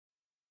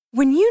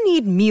When you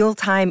need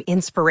mealtime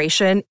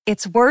inspiration,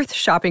 it's worth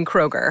shopping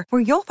Kroger,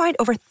 where you'll find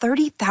over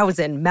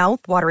 30,000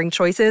 mouth-watering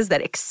choices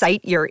that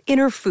excite your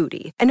inner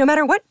foodie. And no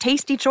matter what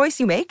tasty choice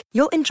you make,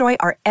 you'll enjoy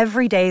our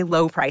everyday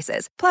low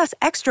prices, plus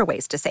extra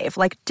ways to save,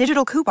 like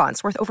digital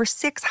coupons worth over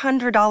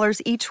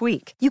 $600 each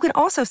week. You can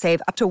also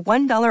save up to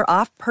 $1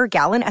 off per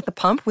gallon at the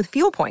pump with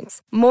fuel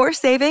points. More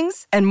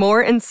savings and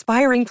more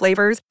inspiring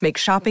flavors make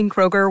shopping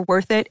Kroger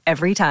worth it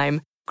every time.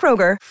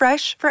 Kroger,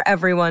 fresh for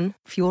everyone.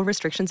 Fuel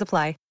restrictions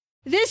apply.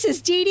 This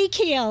is Dee Dee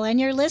Keel, and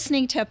you're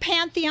listening to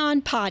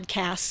Pantheon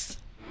Podcasts.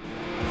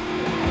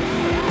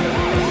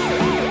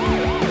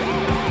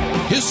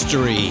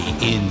 History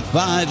in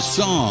 5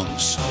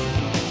 Songs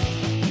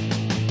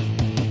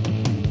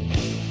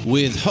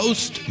with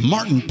host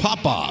Martin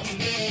Popoff.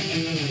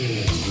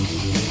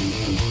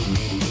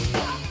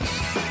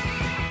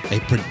 A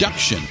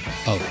production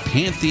of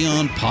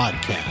Pantheon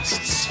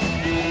Podcasts.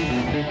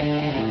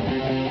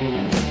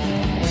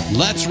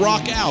 Let's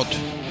rock out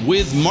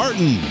with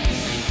Martin.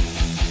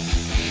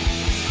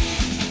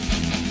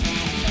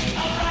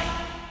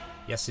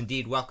 Yes,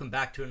 indeed. Welcome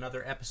back to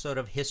another episode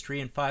of History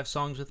in 5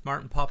 Songs with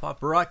Martin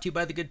Popoff, brought to you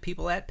by the good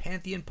people at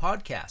Pantheon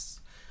Podcasts.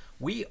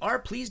 We are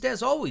pleased,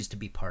 as always, to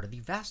be part of the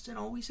vast and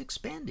always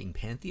expanding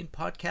Pantheon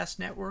Podcast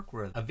Network.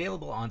 We're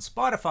available on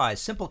Spotify,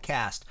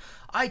 Simplecast,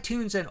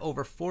 iTunes, and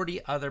over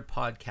 40 other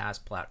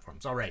podcast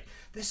platforms. All right,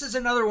 this is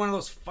another one of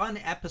those fun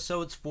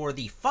episodes for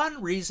the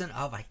fun reason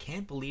of I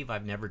can't believe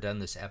I've never done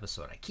this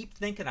episode. I keep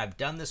thinking I've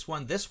done this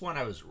one. This one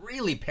I was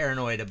really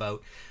paranoid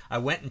about. I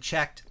went and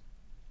checked.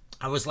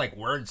 I was like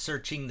word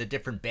searching the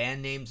different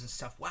band names and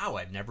stuff. Wow,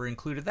 I've never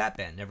included that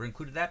band, never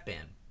included that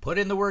band. Put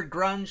in the word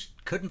grunge,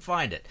 couldn't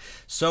find it.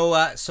 So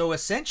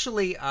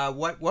essentially,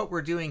 what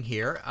we're doing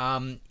here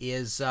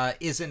is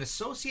an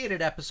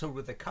associated episode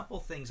with a couple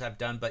things I've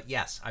done. But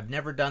yes, I've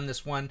never done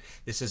this one.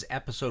 This is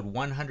episode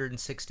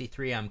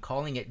 163. I'm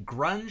calling it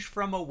Grunge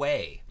from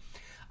Away.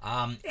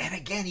 And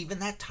again, even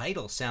that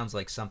title sounds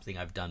like something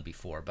I've done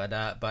before, but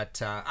I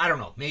don't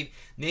know.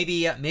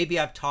 Maybe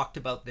I've talked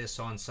about this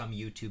on some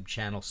YouTube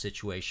channel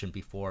situation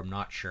before. I'm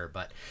not sure,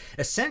 but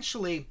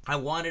essentially, I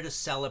wanted to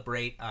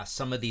celebrate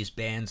some of these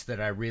bands that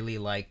I really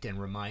liked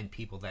and remind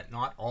people that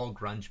not all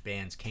grunge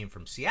bands came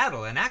from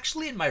Seattle. And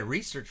actually, in my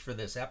research for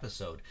this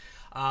episode,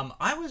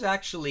 I was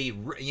actually,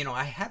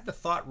 I had the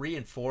thought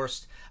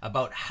reinforced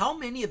about how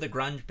many of the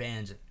grunge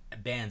bands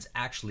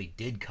actually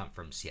did come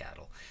from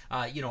Seattle.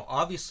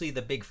 Obviously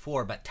the big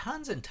four, but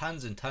tons and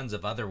tons and tons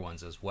of other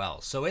ones as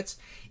well. So it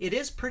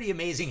is pretty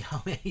amazing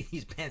how many of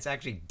these bands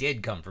actually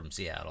did come from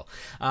Seattle.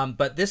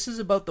 But this is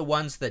about the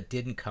ones that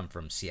didn't come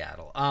from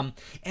Seattle. And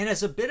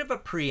as a bit of a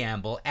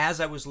preamble, as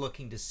I was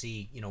looking to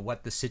see,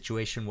 what the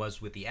situation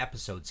was with the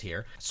episodes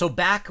here. So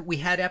back, we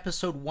had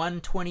episode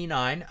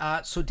 129.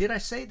 So did I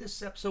say this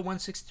is episode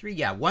 163?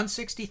 Yeah,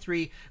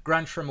 163,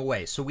 Grunge from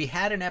Away. So we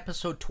had an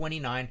episode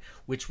 29,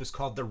 which was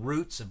called The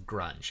Roots of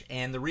Grunge.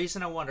 And the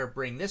reason I want to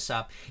bring this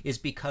up is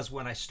because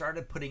when I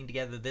started putting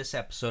together this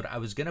episode, I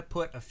was going to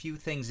put a few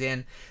things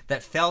in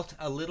that felt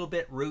a little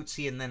bit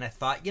rootsy, and then I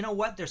thought, you know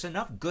what, there's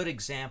enough good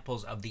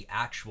examples of the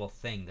actual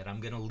thing that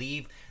I'm going to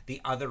leave the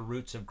other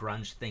Roots of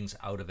Grunge things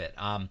out of it.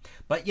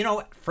 But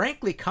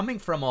frankly, coming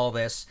from all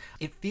this,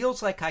 it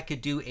feels like I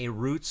could do a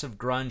Roots of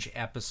Grunge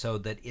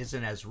episode that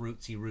isn't as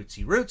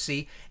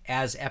rootsy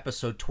as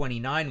episode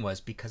 29 was,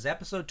 because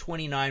episode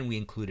 29 we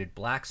included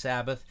Black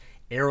Sabbath,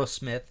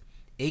 Aerosmith,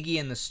 Iggy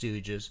and the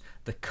Stooges,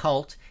 The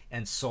Cult,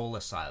 and Soul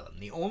Asylum.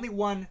 The only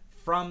one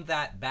from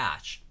that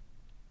batch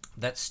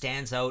that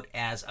stands out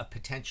as a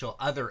potential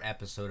other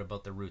episode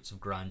about the roots of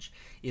grunge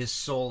is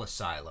Soul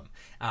Asylum.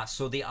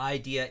 So the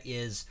idea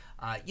is,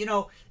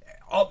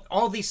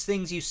 all these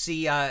things you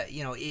see,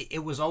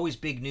 it was always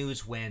big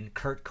news when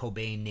Kurt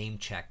Cobain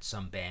name-checked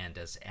some band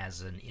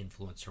as an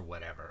influence or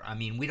whatever. I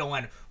mean, we don't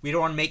want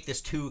to make this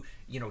too,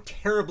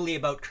 terribly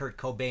about Kurt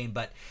Cobain,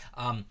 but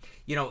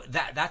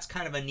that's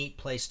kind of a neat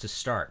place to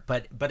start.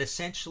 But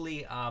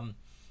essentially,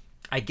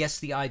 I guess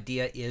the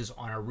idea is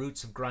on a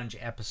Roots of Grunge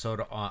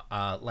episode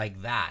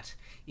like that,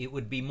 it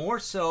would be more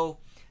so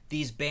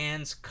these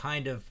bands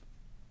kind of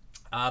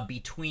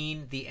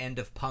between the end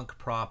of punk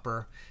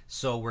proper.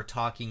 So we're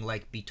talking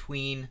like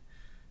between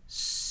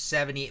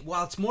 70.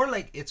 Well, it's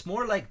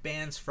more like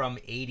bands from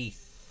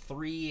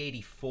 83,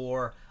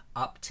 84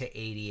 up to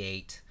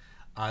 88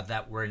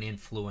 that were an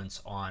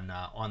influence on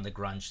the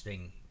grunge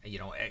thing.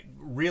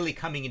 Really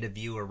coming into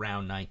view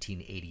around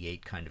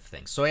 1988 kind of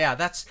thing. So yeah,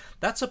 that's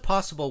a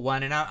possible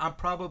one, and I'm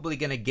probably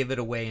going to give it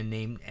away and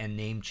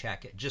name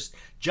check it.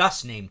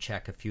 Just name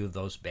check a few of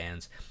those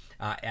bands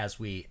as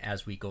we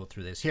go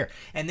through this here.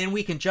 And then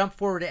we can jump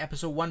forward to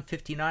episode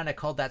 159. I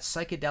called that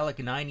Psychedelic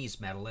 90s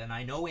Metal, and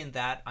I know in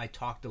that I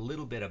talked a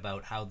little bit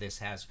about how this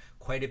has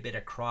quite a bit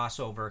of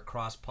crossover,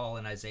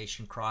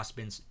 cross-pollinization,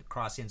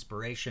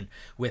 cross-inspiration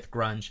with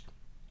grunge.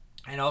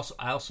 And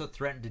I also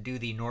threatened to do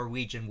the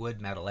Norwegian Wood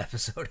Metal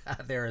episode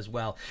there as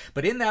well.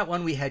 But in that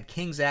one, we had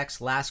King's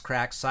X, Last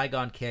Crack,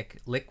 Saigon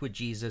Kick, Liquid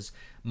Jesus,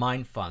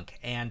 Mindfunk.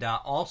 And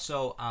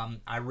also,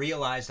 I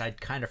realized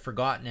I'd kind of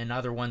forgotten in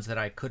other ones that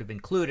I could have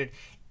included.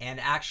 And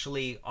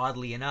actually,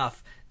 oddly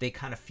enough, they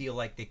kind of feel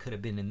like they could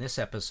have been in this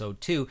episode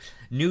too.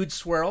 Nude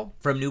Swirl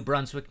from New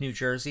Brunswick, New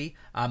Jersey.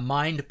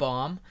 Mind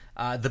Bomb,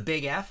 The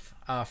Big F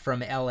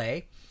from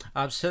L.A.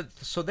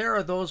 So there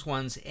are those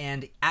ones,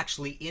 and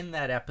actually in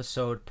that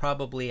episode,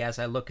 probably as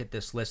I look at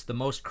this list, the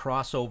most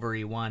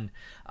crossover-y one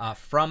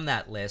from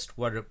that list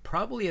would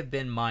probably have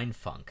been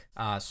Mindfunk,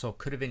 so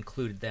could have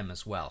included them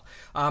as well.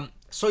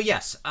 So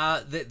yes,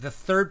 the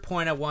third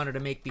point I wanted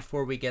to make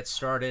before we get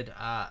started,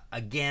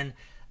 again,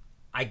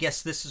 I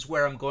guess this is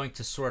where I'm going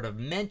to sort of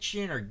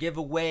mention or give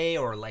away,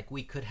 or like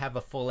we could have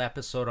a full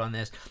episode on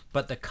this,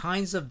 but the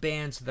kinds of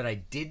bands that I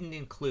didn't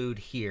include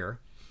here,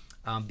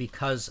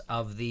 because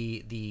of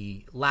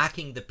the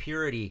lacking the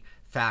purity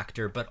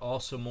factor, but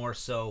also more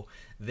so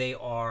they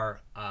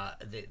are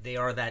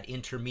that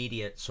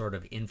intermediate sort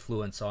of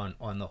influence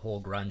on the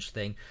whole grunge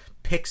thing.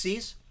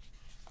 Pixies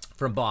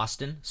from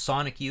Boston,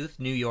 Sonic Youth,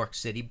 New York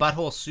City,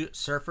 Butthole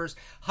Surfers.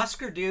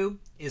 Husker Du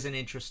is an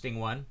interesting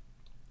one.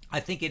 I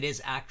think it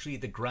is actually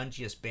the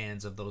grungiest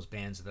bands of those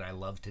bands that I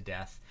love to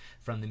death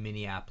from the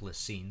Minneapolis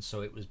scene.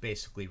 So it was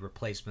basically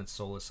Replacement,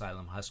 Soul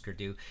Asylum, Husker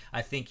Du.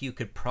 I think you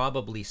could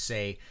probably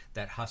say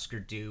that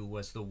Husker Du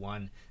was the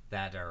one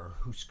that, or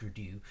Husker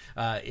Du,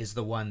 is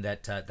the one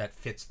that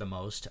fits the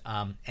most.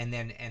 And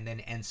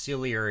then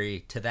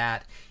ancillary to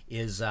that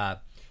is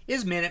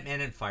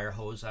Minutemen and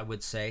Firehose, I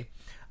would say.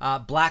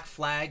 Black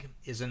Flag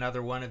is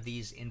another one of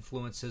these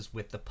influences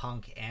with the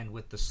punk and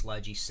with the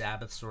sludgy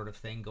Sabbath sort of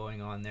thing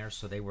going on there,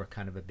 so they were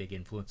kind of a big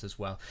influence as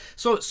well.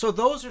 So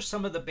those are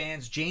some of the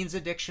bands. Jane's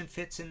Addiction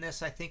fits in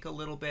this, I think, a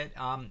little bit,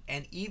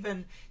 and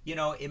even,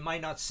 it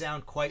might not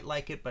sound quite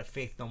like it, but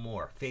Faith No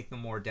More. Faith No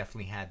More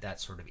definitely had that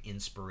sort of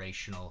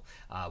inspirational,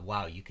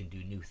 wow, you can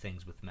do new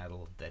things with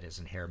metal that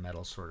isn't hair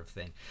metal sort of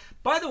thing.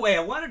 By the way,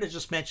 I wanted to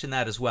just mention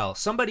that as well.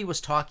 Somebody was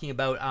talking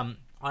about, on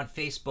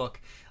Facebook,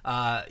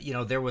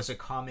 there was a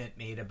comment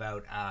made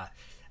about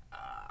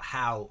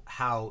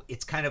how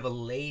it's kind of a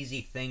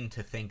lazy thing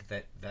to think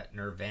that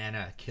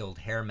Nirvana killed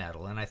hair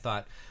metal. And I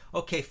thought,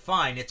 okay,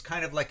 fine, it's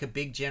kind of like a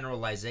big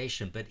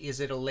generalization, but is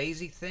it a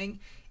lazy thing?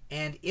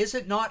 And is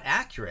it not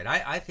accurate?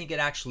 I think it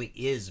actually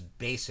is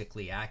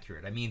basically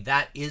accurate. I mean,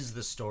 that is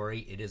the story.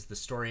 It is the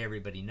story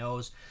everybody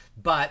knows,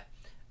 but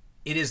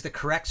it is the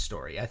correct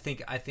story. I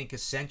think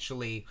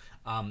essentially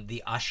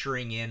the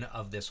ushering in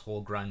of this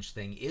whole grunge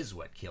thing is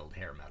what killed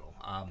hair metal.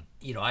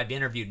 I've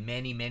interviewed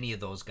many of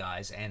those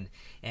guys, and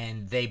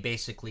they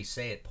basically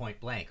say it point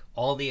blank.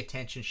 All the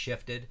attention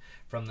shifted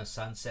from the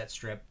Sunset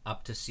Strip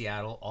up to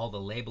Seattle. All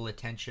the label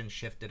attention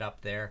shifted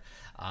up there.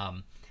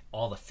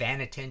 All the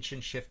fan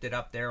attention shifted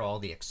up there. All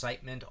the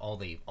excitement, all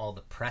the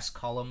press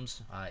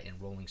columns in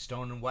Rolling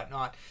Stone and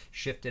whatnot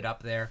shifted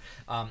up there.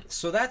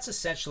 So that's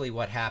essentially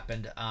what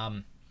happened.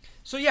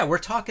 So yeah, we're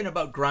talking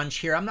about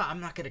grunge here. I'm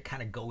not going to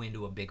kind of go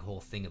into a big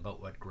whole thing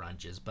about what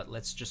grunge is, but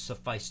let's just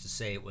suffice to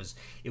say it was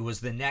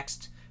the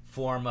next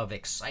form of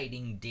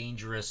exciting,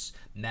 dangerous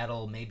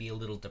metal, maybe a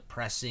little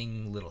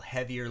depressing, a little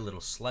heavier, a little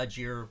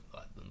sludgier,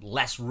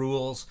 less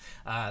rules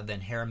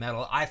than hair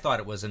metal. I thought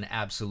it was an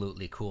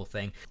absolutely cool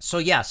thing. So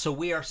yeah, so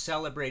we are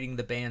celebrating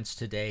the bands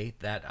today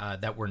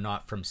that were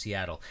not from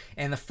Seattle.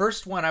 And the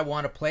first one I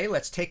want to play,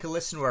 let's take a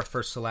listen to our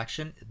first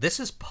selection. This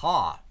is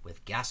Paw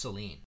with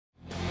Gasoline.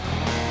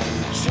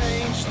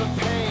 Change the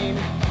pain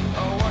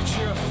of what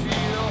you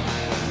feel.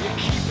 You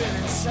keep it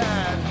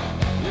inside.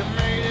 You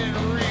made it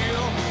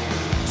real.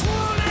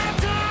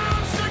 20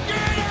 times to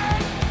get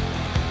it.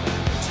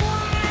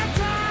 20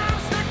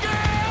 times to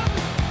get.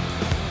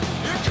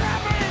 You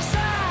kept it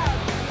inside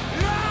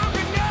long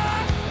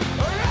enough.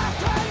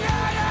 Left to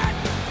let it.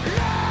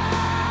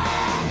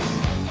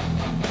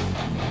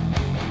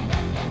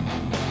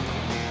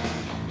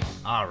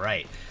 All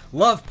right,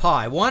 love Paw.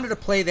 I wanted to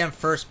play them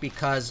first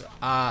because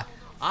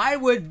I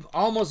would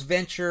almost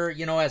venture,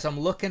 as I'm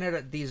looking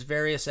at these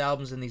various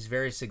albums and these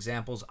various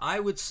examples, I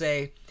would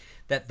say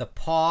that the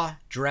Paw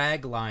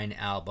Dragline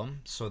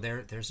album, so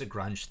there's a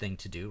grunge thing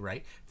to do,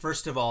 right?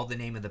 First of all, the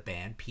name of the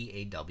band,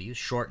 P-A-W,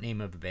 short name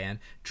of the band,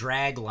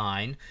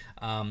 Dragline.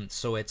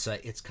 So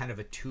it's kind of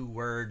a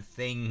two-word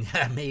thing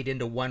made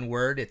into one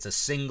word. It's a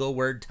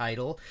single-word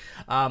title.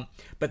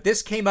 But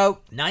this came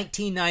out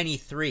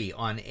 1993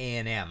 on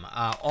A&M.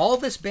 All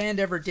this band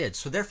ever did,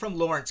 so they're from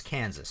Lawrence,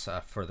 Kansas,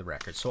 for the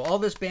record. So all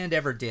this band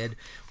ever did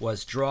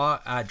was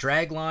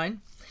Dragline,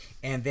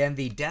 and then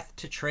the Death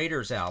to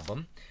Traitors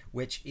album,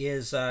 which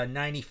is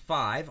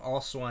 95,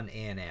 also on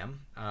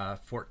A&M,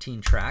 14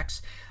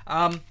 tracks.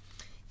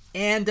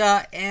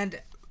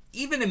 And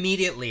even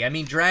immediately, I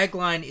mean,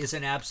 Dragline is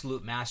an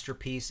absolute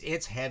masterpiece.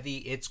 It's heavy,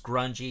 it's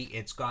grungy,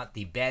 it's got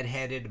the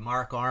bedheaded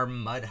Mark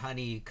Arm,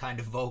 Mudhoney kind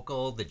of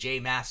vocal, the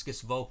J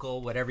Mascis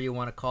vocal, whatever you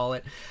want to call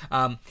it,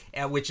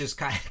 which is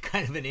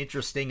kind of an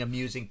interesting,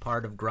 amusing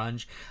part of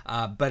grunge.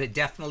 But it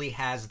definitely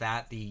has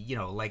that,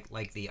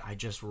 like the I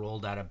just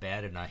rolled out of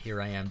bed and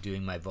here I am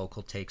doing my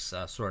vocal takes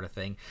sort of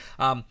thing.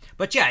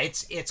 But yeah,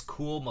 it's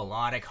cool,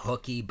 melodic,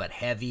 hooky, but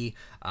heavy,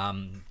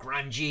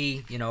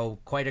 grungy,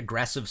 quite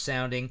aggressive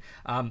sounding.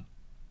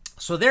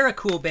 So they're a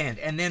cool band.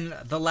 And then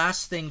the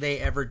last thing they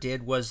ever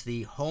did was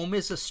the Home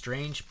is a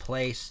Strange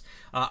Place.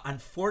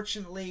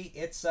 Unfortunately,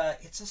 it's a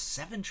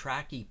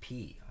 7-track EP.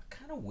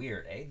 Kind of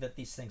weird, that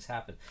these things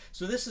happen.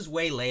 So this is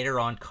way later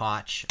on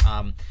Koch,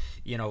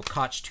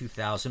 Koch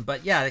 2000.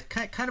 But yeah, it's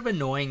kind of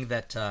annoying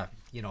that,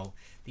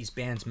 these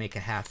bands make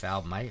a half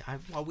album.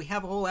 Well, we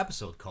have a whole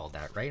episode called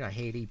that, right? I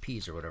hate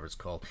EPs or whatever it's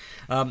called.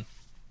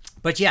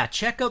 But yeah,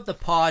 check out the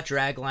Paw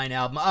Dragline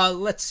album.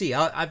 Let's see.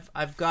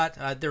 I've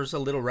got there's a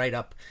little write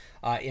up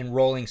in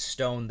Rolling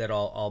Stone that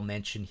I'll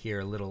mention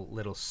here.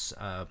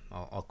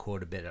 I'll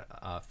quote a bit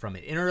from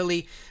it. In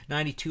early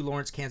 '92,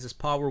 Lawrence, Kansas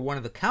Paw were one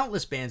of the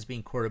countless bands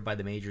being courted by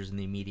the majors in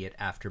the immediate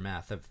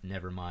aftermath of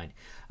Nevermind.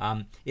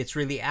 It's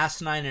really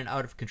asinine and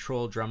out of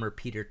control. Drummer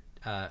Peter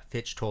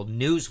Fitch told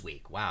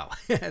Newsweek, wow,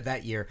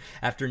 that year,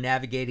 after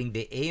navigating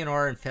the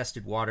A&R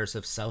infested waters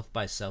of South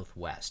by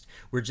Southwest.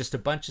 We're just a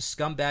bunch of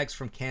scumbags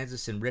from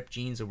Kansas in ripped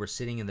jeans, and we're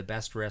sitting in the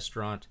best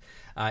restaurant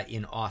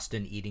in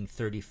Austin eating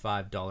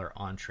 $35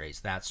 entrees.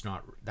 That's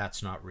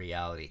not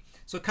reality.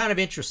 So kind of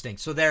interesting.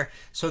 So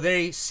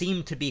they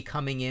seem to be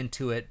coming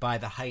into it by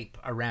the hype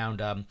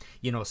around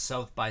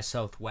South by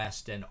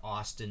Southwest and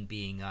Austin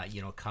being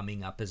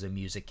coming up as a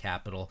music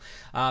capital.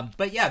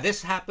 But yeah,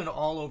 this happened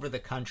all over the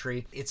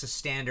country. It's a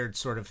standard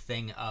sort of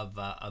thing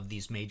of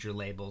these major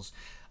labels.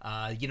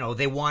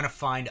 They want to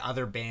find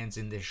other bands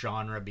in this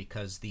genre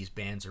because these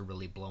bands are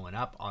really blowing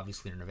up.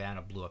 Obviously,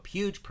 Nirvana blew up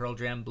huge. Pearl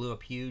Jam blew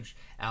up huge.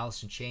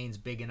 Alice in Chains,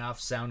 big enough.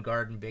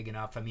 Soundgarden, big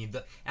enough. I mean,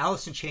 the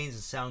Alice in Chains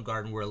and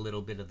Soundgarden were a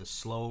little bit of the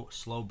slow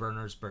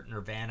burners, but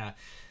Nirvana,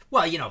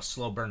 well,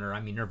 slow burner. I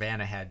mean,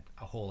 Nirvana had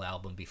a whole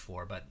album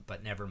before,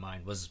 but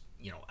Nevermind was,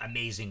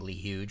 amazingly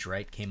huge,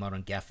 right? Came out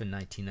on Geffen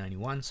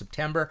 1991,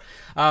 September.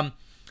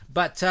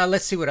 But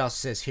let's see what else it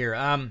says here.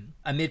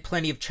 Amid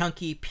plenty of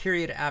chunky,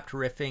 period-apt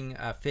riffing,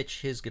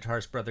 Fitch, his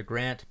guitarist brother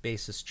Grant,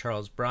 bassist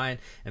Charles Bryan,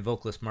 and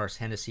vocalist Mars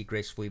Hennessy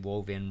gracefully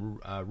wove in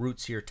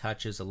rootsier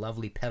touches. A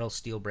lovely pedal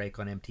steel break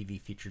on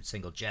MTV-featured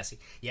single Jessie.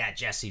 Yeah,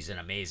 Jessie's an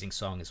amazing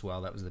song as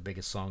well. That was the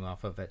biggest song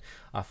off of it.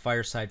 A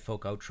fireside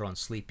folk outro on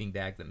Sleeping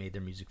Bag that made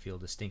their music feel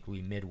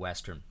distinctly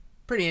Midwestern.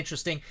 Pretty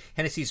interesting.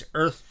 Hennessy's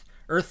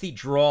earthy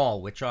drawl,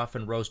 which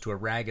often rose to a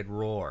ragged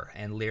roar,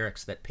 and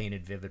lyrics that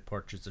painted vivid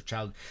portraits of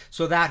childhood.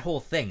 So that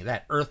whole thing,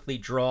 that earthly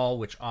drawl,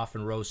 which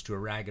often rose to a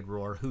ragged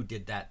roar, who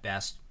did that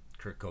best?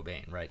 Kurt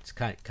Cobain, right? It's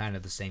kind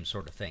of the same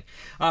sort of thing.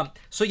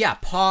 So yeah,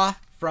 Paw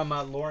from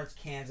Lawrence,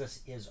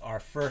 Kansas is our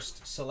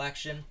first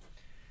selection.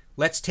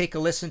 Let's take a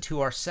listen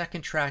to our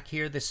second track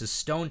here. This is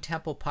Stone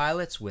Temple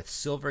Pilots with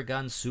Silver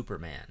Gun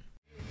Superman.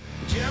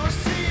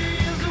 Jealousy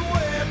is a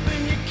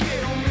weapon, you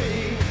kill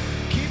me.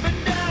 Keep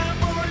it down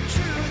for the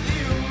truth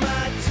you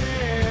might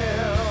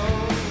tell.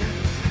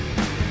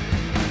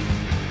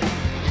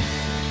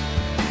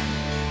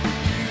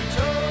 You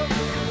told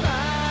the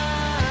lie,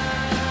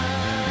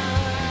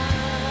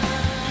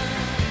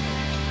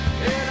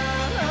 and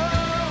I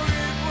know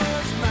it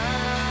was mine.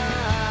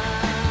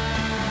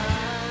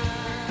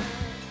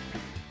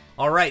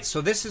 All right, so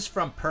this is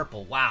from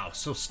Purple. Wow.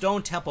 So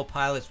Stone Temple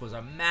Pilots was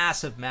a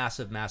massive,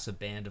 massive, massive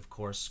band. Of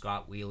course,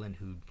 Scott Weiland,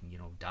 who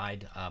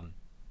died,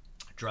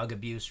 drug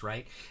abuse,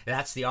 right?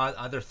 That's the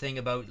other thing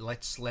about.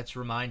 Let's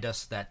remind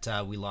us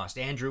that we lost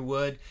Andrew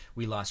Wood,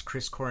 we lost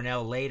Chris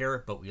Cornell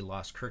later, but we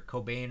lost Kurt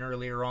Cobain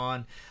earlier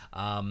on,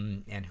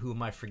 and who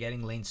am I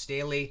forgetting? Lane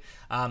Staley.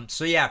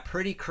 So yeah,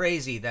 pretty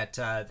crazy that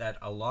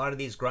a lot of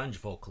these grunge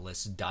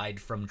vocalists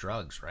died from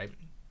drugs, right?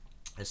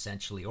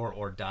 Essentially,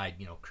 or died.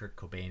 Kurt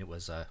Cobain. It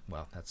was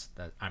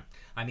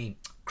I mean,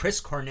 Chris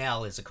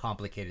Cornell is a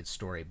complicated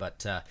story,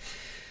 but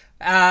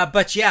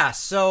yeah.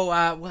 So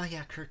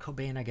Kurt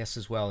Cobain, I guess,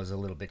 as well, is a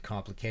little bit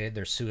complicated.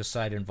 There's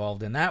suicide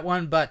involved in that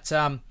one, but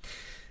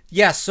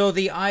yeah. So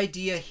the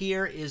idea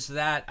here is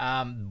that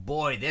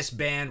this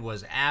band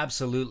was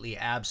absolutely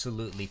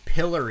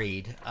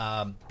pilloried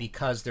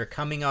because they're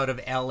coming out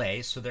of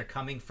L.A., so they're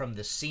coming from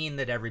the scene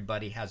that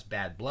everybody has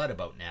bad blood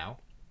about now.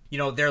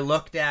 They're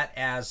looked at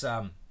as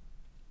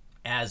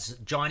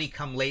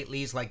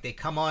Johnny-come-latelys, like they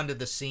come onto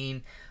the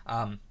scene.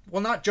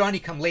 Not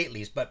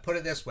Johnny-come-latelys, but put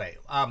it this way.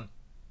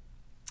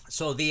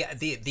 So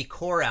the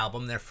Core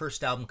album, their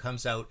first album,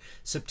 comes out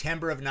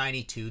September of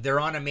 '92. They're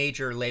on a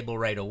major label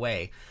right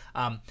away,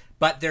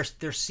 but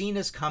they're seen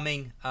as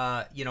coming,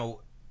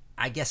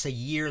 I guess a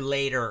year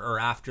later or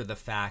after the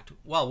fact.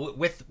 Well,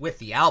 with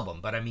the album,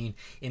 but I mean,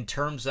 in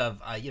terms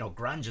of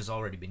grunge has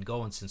already been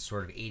going since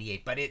sort of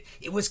 '88. But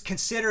it was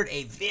considered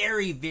a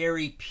very,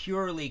 very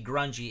purely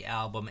grungy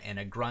album and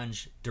a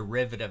grunge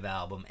derivative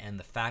album. And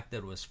the fact that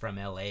it was from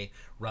LA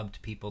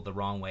rubbed people the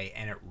wrong way,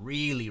 and it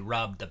really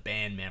rubbed the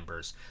band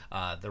members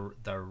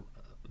the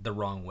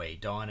wrong way.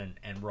 Don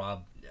and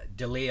Rob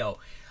DeLeo.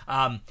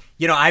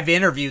 I've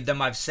interviewed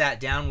them. I've sat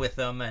down with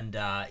them and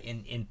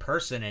in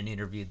person and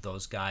interviewed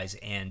those guys,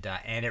 and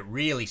it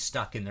really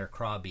stuck in their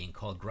craw being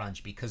called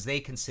grunge because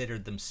they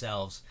considered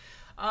themselves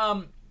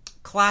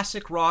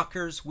classic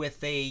rockers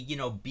with a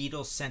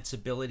Beatles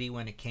sensibility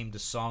when it came to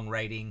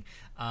songwriting.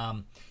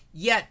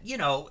 Yet, you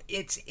know,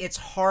 it's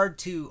hard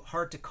to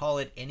call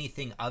it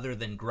anything other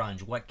than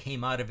grunge. What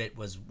came out of it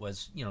was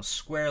you know,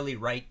 squarely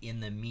right in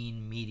the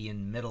mean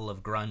median middle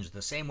of grunge.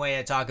 The same way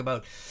I talk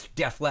about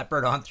Def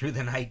Leppard On Through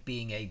the Night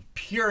being a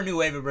pure new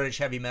wave of British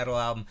heavy metal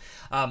album.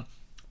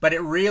 But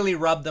it really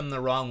rubbed them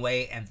the wrong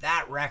way, and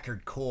that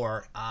record,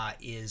 Core,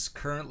 is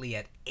currently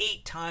at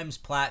 8 times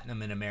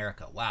platinum in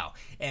America. Wow.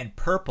 And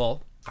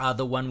Purple,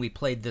 the one we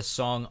played this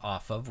song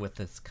off of with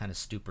this kind of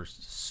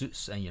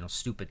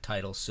stupid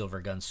title, Silver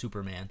Gun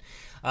Superman,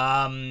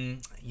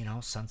 you know,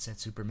 Sunset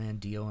Superman,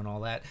 Dio and all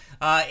that.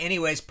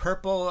 Anyways,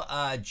 Purple,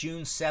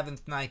 June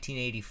 7th,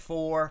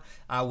 1984,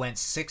 went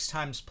 6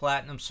 times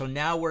platinum. So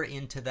now we're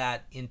into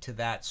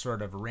that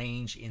sort of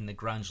range in the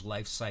grunge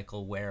life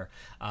cycle where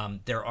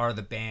there are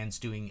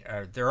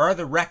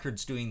the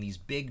records doing these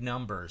big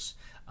numbers.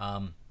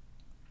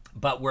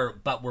 But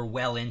we're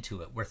well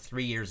into it. We're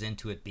 3 years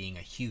into it being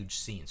a huge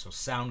scene. So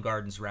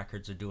Soundgarden's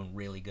records are doing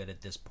really good at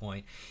this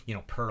point. You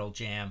know, Pearl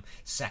Jam,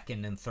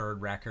 second and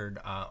third record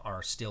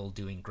are still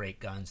doing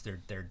great guns.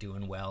 They're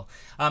doing well.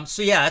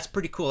 So yeah, that's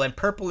pretty cool. And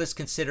Purple is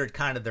considered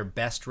kind of their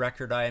best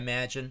record, I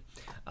imagine,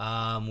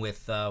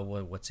 with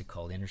what's it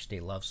called,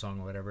 Interstate Love Song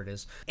or whatever it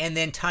is. And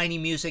then Tiny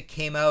Music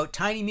came out.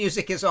 Tiny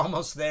Music is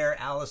almost there.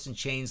 Alice in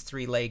Chains'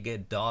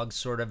 Three-Legged Dog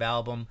sort of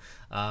album.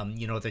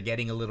 You know, they're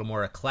getting a little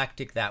more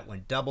eclectic. That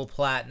went double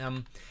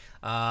platinum.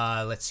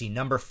 Let's see,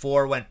 number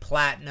 4 went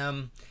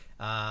platinum.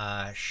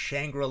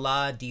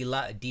 Shangri-La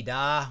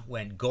Dida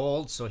went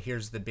gold, so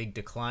here's the big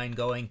decline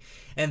going.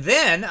 And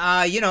then,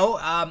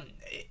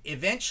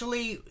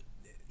 eventually,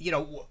 you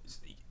know,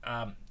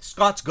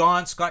 Scott's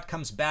gone. Scott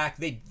comes back.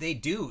 They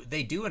do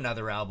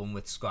another album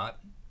with Scott.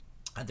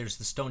 There's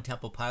the Stone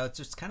Temple Pilots.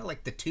 It's kind of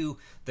like the two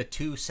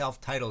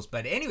self-titles.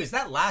 But anyways,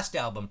 that last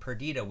album,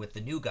 Perdita, with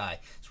the new guy,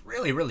 it's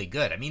really, really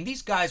good. I mean,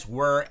 these guys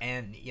were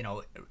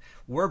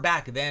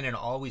back then and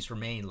always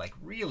remain like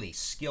really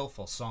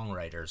skillful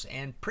songwriters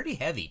and pretty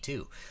heavy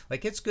too.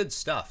 Like, it's good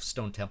stuff,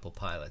 Stone Temple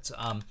Pilots.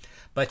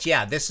 But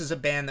yeah, this is a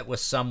band that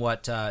was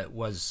somewhat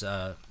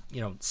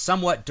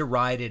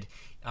derided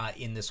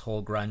in this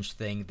whole grunge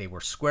thing. They were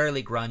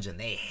squarely grunge and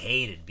they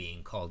hated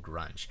being called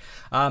grunge.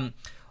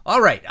 All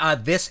right,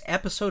 this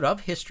episode of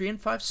History in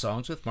 5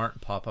 Songs with Martin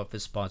Popoff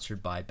is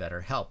sponsored by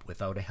BetterHelp.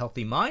 Without a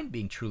healthy mind,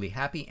 being truly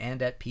happy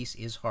and at peace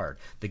is hard.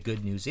 The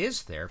good news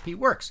is therapy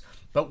works.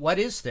 But what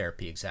is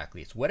therapy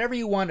exactly? It's whatever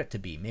you want it to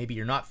be. Maybe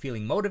you're not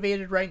feeling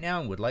motivated right now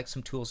and would like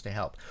some tools to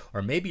help.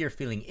 Or maybe you're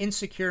feeling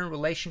insecure in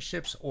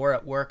relationships or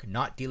at work,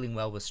 not dealing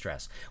well with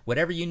stress.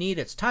 Whatever you need,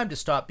 it's time to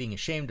stop being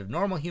ashamed of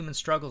normal human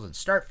struggles and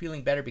start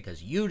feeling better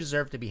because you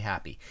deserve to be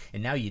happy.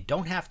 And now you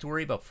don't have to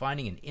worry about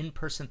finding an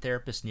in-person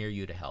therapist near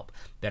you to help.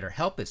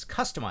 BetterHelp is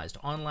customized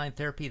online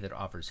therapy that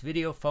offers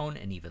video, phone,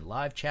 and even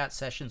live chat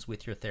sessions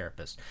with your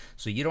therapist.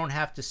 So you don't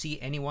have to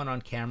see anyone on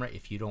camera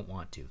if you don't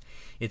want to.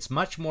 It's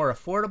much more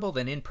affordable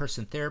than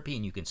in-person therapy,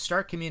 and you can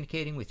start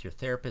communicating with your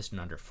therapist in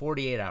under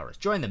 48 hours.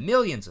 Join the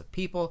millions of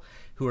people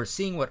who are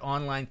seeing what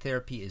online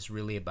therapy is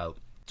really about.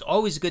 It's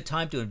always a good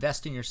time to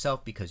invest in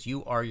yourself because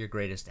you are your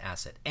greatest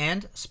asset.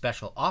 And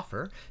special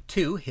offer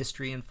to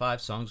History in 5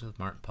 Songs with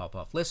Martin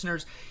Popoff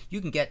listeners, you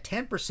can get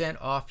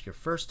 10% off your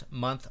first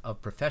month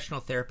of professional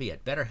therapy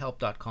at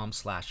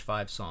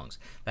betterhelp.com/5songs.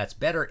 That's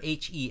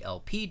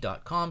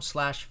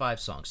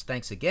betterhelp.com/5songs.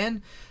 Thanks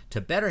again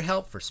to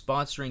BetterHelp for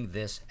sponsoring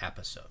this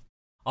episode.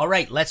 All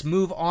right, let's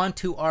move on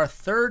to our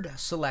third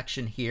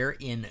selection here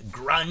in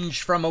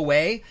Grunge From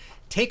Away.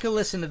 Take a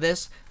listen to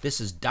this.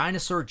 This is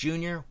Dinosaur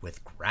Jr.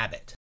 with Grab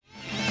It.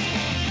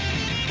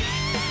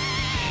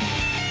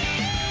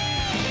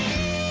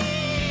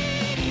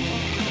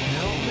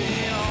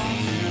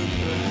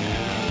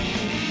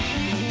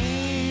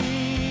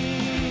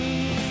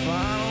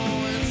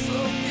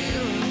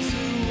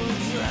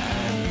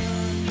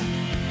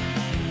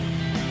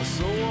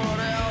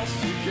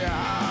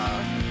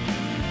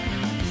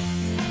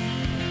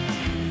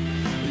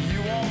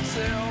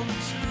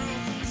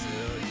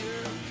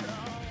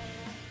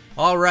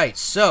 All right,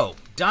 so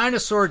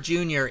Dinosaur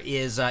Jr.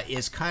 is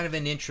kind of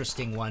an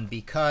interesting one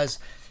because,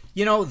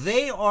 you know,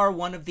 they are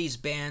one of these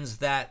bands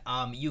that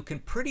you can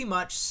pretty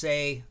much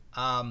say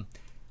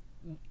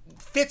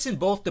fits in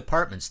both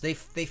departments. They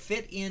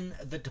fit in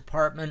the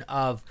department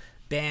of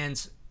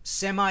bands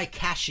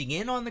semi-cashing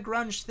in on the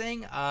grunge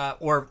thing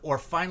or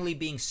finally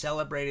being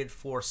celebrated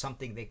for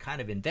something they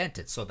kind of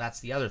invented. So that's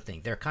the other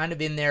thing. They're kind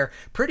of in there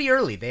pretty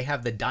early. They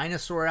have the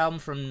Dinosaur album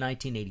from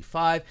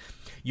 1985,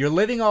 You're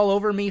Living All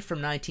Over Me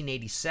from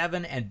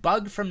 1987, and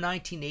Bug from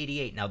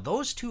 1988. Now,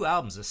 those two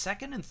albums, the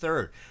second and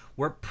third,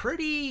 were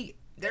pretty...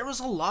 There was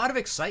a lot of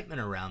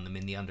excitement around them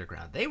in the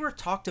underground. They were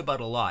talked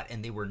about a lot,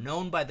 and they were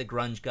known by the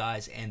grunge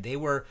guys, and they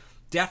were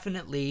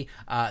definitely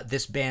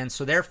this band.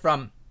 So they're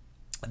from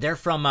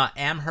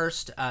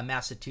Amherst,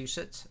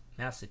 Massachusetts.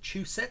 They're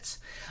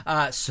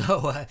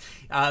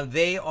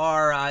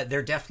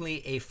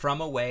definitely a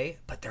from away,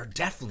 but they're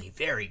definitely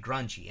very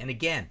grungy. And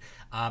again,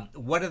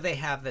 what do they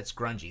have that's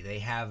grungy? They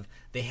have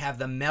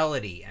the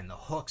melody and the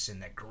hooks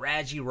and the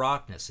grungy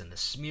rockness and the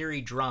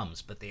smeary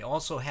drums, but they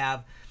also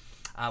have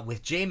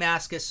with J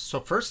Mascis. So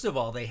first of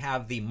all, they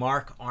have the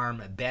Mark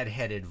Arm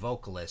bedheaded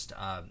vocalist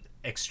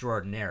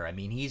extraordinaire. I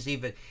mean, he's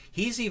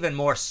even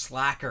more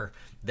slacker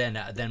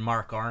than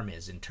Mark Arm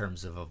is in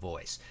terms of a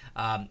voice.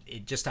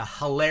 Just a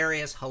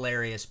hilarious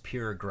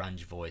pure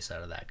grunge voice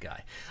out of that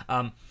guy.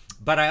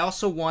 But I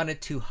also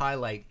wanted to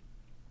highlight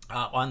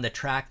on the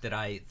track that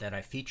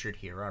I featured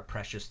here, Our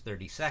Precious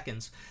 30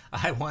 Seconds,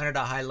 I wanted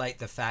to highlight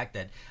the fact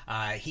that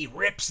he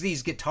rips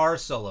these guitar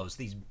solos,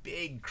 these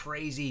big,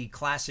 crazy,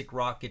 classic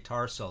rock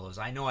guitar solos.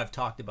 I know I've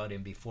talked about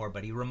him before,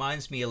 but he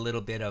reminds me a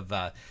little bit of,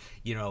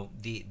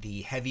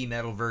 the heavy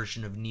metal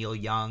version of Neil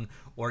Young,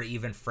 or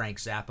even Frank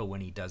Zappa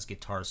when he does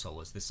guitar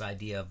solos. This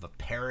idea of a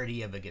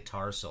parody of a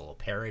guitar solo,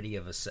 parody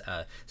of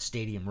a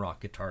stadium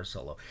rock guitar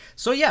solo.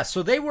 So yeah,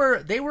 so they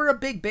were a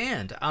big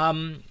band.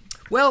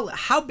 Well,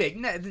 how big?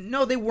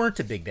 No, they weren't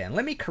a big band.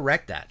 Let me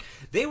correct that.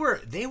 They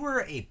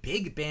were a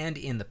big band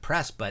in the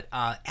press, but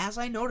as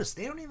I noticed,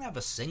 they don't even have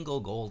a single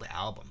gold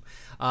album.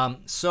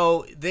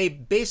 So they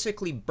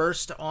basically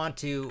burst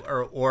onto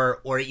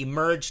or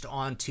emerged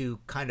onto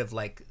kind of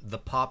like the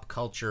pop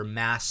culture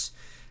mass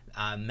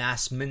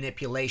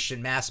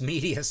manipulation, mass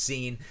media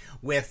scene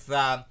with,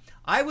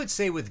 I would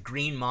say, with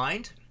Green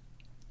Mind,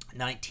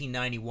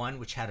 1991,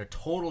 which had a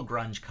total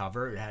grunge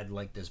cover. It had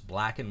like this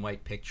black and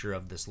white picture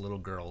of this little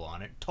girl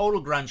on it.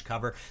 Total grunge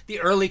cover.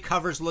 The early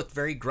covers looked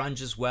very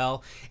grunge as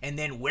well. And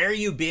then Where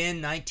You Been,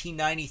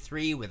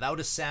 1993, Without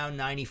a Sound,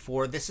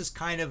 94. This is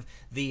kind of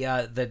the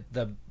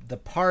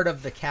part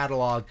of the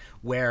catalog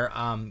where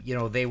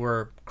they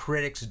were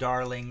critics'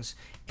 darlings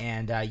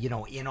and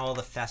in all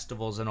the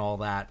festivals and all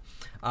that.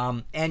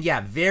 And yeah,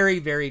 very,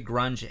 very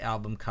grunge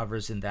album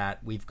covers in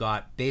that. We've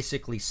got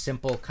basically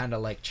simple, kind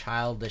of like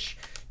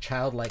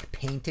childlike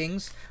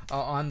paintings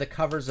on the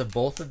covers of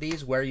both of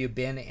these, Where You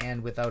Been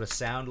and Without a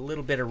Sound. A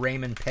little bit of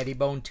Raymond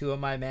Pettibone to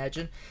them, I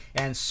imagine.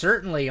 And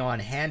certainly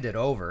on Hand It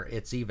Over,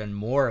 it's even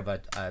more of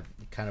a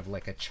kind of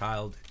like a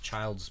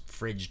child's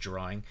fridge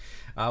drawing.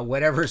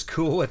 Whatever's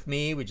Cool With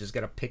Me, we just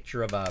got a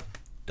picture of a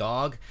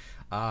dog.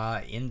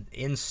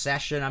 In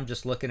Session, I'm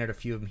just looking at a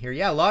few of them here.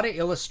 Yeah, a lot of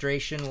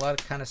illustration, a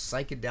lot of kind of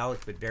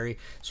psychedelic but very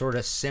sort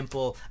of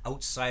simple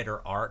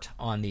outsider art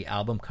on the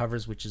album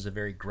covers, which is a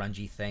very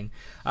grungy thing.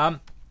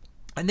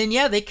 And then,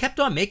 yeah, they kept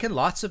on making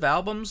lots of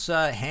albums.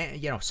 So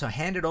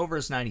Hand It Over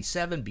is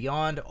 97,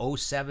 Beyond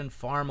 07,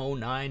 Farm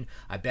 09,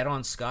 I Bet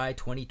on Sky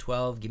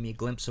 2012, Give Me a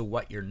Glimpse of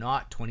What You're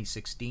Not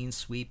 2016,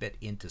 Sweep It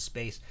Into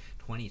Space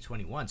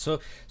 2021. So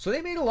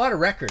they made a lot of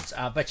records.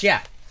 But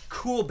yeah,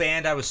 cool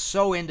band. I was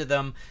so into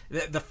them.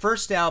 The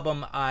first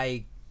album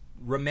I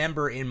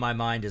remember in my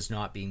mind as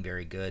not being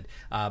very good,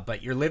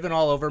 but You're Living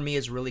All Over Me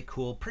is really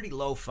cool, pretty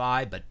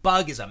lo-fi, but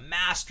Bug is a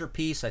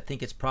masterpiece. I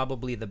think it's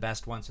probably the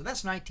best one. So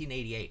that's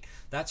 1988.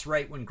 That's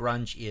right when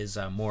grunge is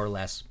more or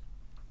less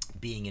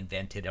being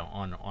invented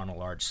on a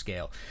large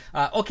scale.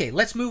 Okay,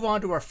 let's move on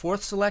to our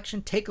fourth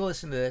selection. Take a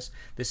listen to this.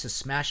 This is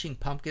Smashing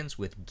Pumpkins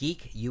with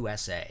Geek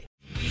USA.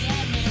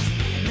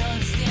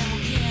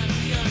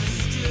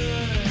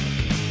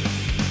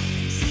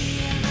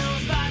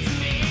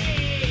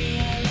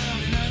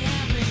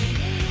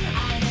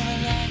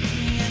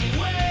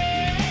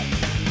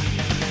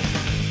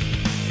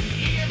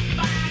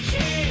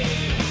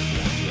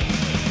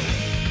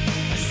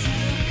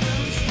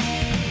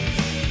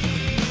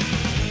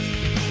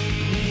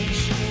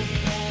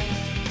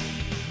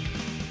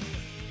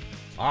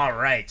 All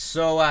right,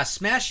 so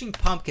Smashing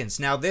Pumpkins.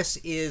 Now, this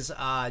is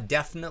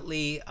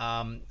definitely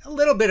a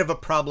little bit of a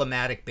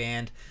problematic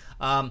band.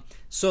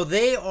 So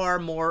they are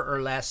more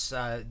or less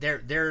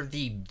they're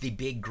the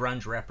big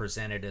grunge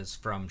representatives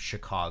from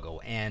Chicago,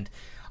 and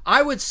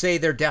I would say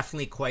they're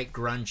definitely quite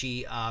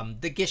grungy.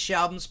 The Gish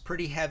album's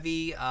pretty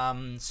heavy.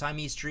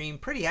 Siamese Dream,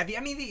 pretty heavy.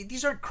 I mean,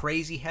 these aren't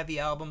crazy heavy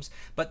albums,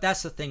 but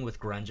that's the thing with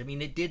grunge. I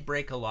mean, it did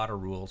break a lot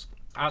of rules.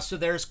 So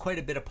there's quite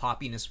a bit of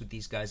poppiness with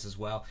these guys as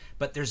well.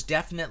 But there's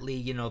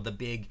definitely, the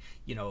big,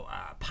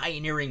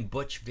 pioneering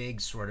Butch Vig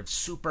sort of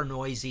super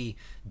noisy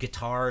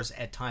guitars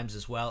at times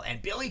as well.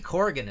 And Billy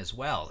Corgan as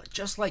well.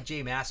 Just like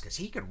J Mascis,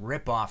 he could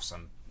rip off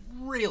some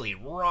really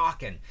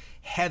rockin',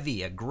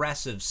 heavy,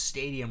 aggressive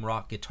stadium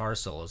rock guitar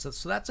solos.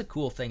 So that's a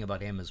cool thing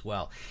about him as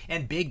well.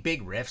 And big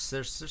riffs.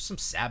 There's some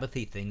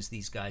Sabbathy things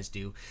these guys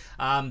do.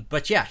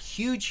 But yeah,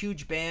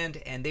 huge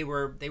band, and they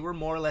were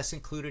more or less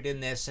included in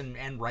this,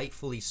 and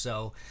rightfully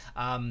so.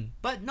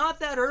 But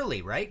not that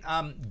early, right?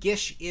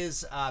 Gish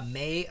is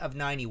May of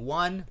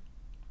 91.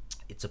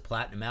 It's a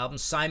platinum album.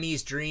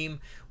 Siamese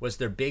Dream was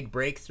their big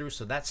breakthrough,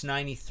 so that's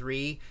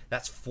 93.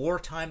 That's 4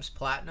 times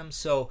platinum.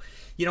 So,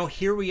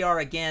 here we are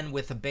again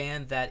with a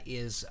band that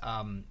is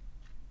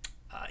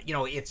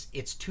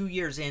it's 2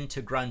 years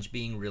into grunge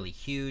being really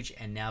huge,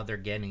 and now they're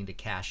getting to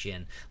cash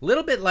in. A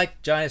little bit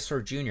like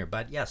Dinosaur Jr.,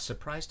 but yeah,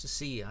 surprised to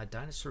see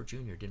Dinosaur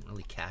Jr. didn't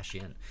really cash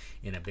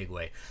in a big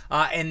way.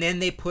 And then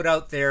they put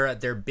out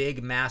their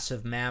big,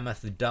 massive,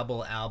 mammoth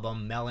double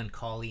album,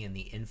 Melancholy and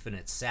the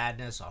Infinite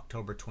Sadness,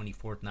 October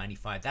 24th,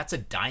 95. That's a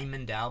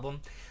diamond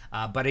album.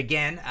 But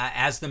again,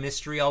 as the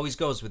mystery always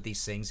goes with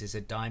these things, is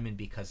it diamond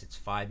because it's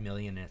 5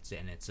 million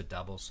and it's a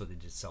double, so they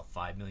did sell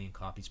 5 million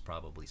copies?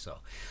 Probably so.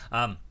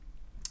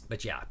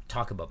 But yeah,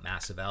 talk about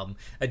massive album.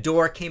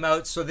 Adore came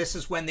out, so this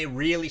is when they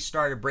really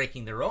started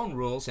breaking their own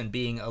rules and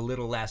being a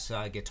little less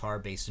guitar,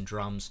 bass, and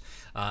drums.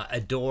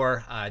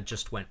 Adore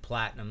just went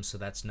platinum, so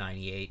that's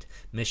 98.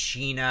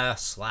 Machina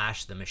 /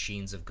 The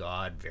Machines of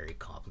God, very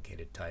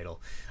complicated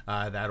title.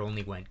 That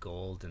only went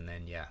gold, and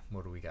then yeah,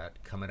 what do we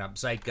got coming up?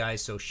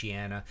 Zeitgeist,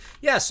 Oceana.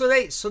 Yeah, so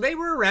they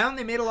were around.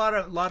 They made a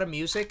lot of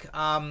music.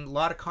 A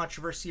lot of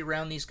controversy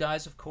around these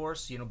guys, of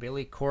course.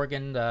 Billy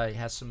Corgan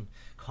has some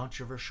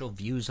controversial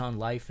views on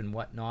life and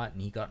whatnot,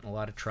 and he got in a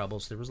lot of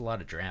troubles. There was a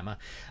lot of drama,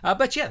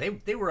 but yeah,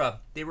 they were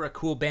a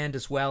cool band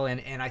as well,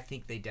 and I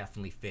think they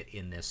definitely fit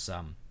in this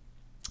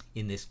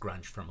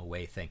grunge from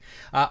away thing.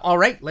 All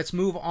right, let's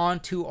move on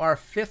to our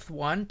fifth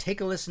one.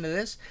 Take a listen to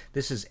this.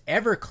 This is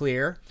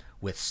Everclear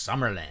with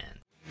Summerland.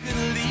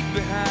 Gonna leave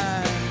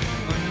behind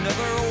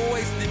another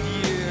wasted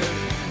year.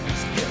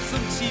 Just get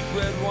some cheap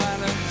red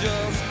wine and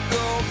just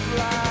go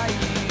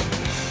flying.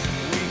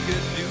 We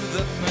could do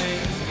the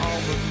things, all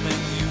the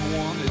things you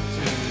wanted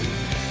to.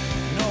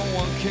 No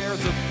one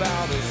cares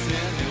about us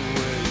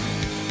anyway.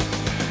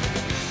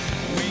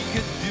 We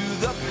could do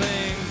the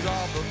things,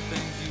 all the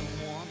things you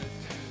wanted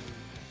to.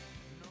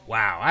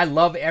 Wow, I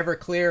love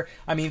Everclear.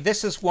 I mean,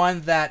 this is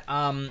one that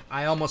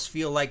I almost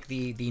feel like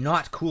the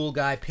not cool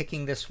guy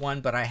picking this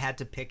one, but I had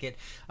to pick it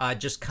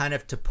just kind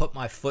of to put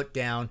my foot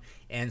down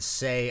and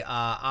say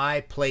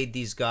I played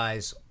these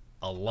guys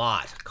a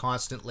lot,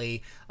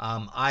 constantly.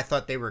 I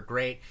thought they were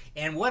great.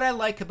 And what I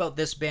like about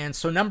this band,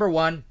 so number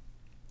one,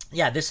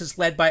 yeah, this is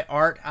led by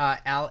Art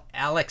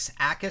Alex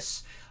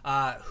Akis,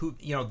 who,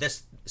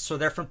 so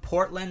they're from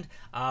Portland,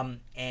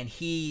 and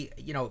he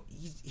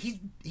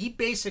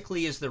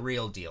basically is the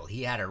real deal.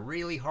 He had a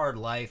really hard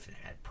life and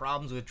had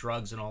problems with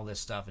drugs and all this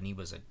stuff, and he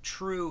was a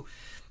true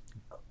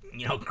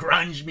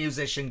grunge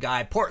musician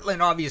guy.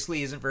 Portland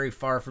obviously isn't very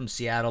far from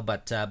Seattle,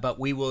 but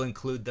we will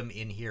include them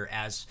in here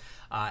as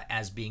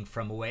being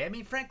from away. I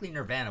mean, frankly,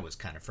 Nirvana was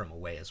kind of from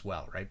away as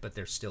well, right? But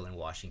they're still in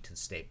Washington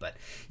State. But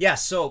yeah,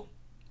 so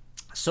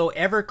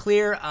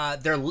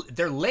Everclear,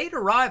 they're late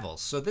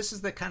arrivals. So this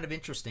is the kind of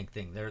interesting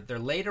thing. They're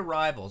late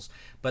arrivals,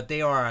 but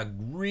they are a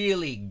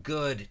really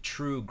good,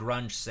 true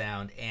grunge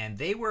sound, and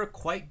they were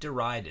quite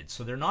derided.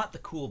 So they're not the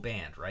cool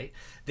band, right?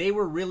 They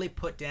were really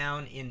put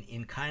down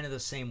in kind of the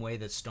same way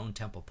that Stone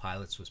Temple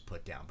Pilots was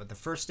put down. But the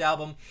first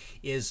album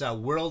is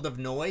World of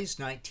Noise,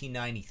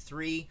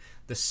 1993.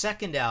 The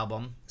second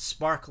album,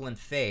 Sparkle and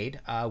Fade,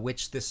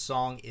 which this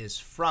song is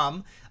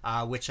from,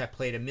 which I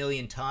played a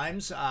million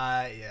times.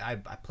 I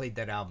played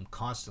that album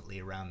constantly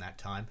around that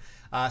time.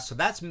 So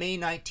that's May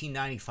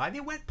 1995.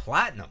 It went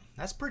platinum.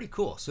 That's pretty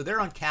cool. So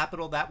they're on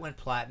Capitol. That went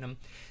platinum.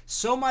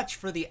 So Much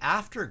for the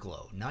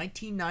Afterglow,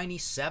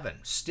 1997.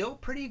 Still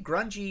pretty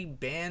grungy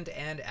band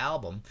and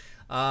album.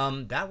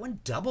 That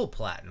went double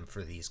platinum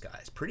for these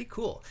guys. Pretty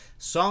cool.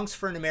 Songs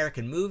for an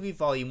American Movie,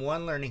 Volume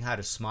 1, Learning How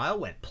to Smile,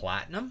 went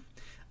platinum.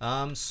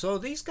 So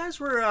these guys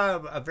were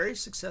a very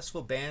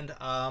successful band.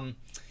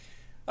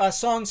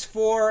 Songs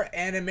for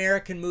an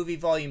American Movie,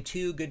 Volume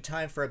 2, Good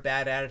Time for a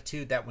Bad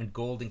Attitude, that went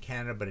gold in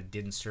Canada, but it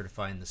didn't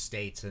certify in the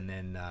States, and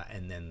then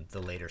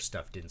the later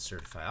stuff didn't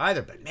certify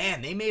either. But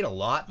man, they made a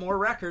lot more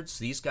records.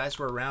 These guys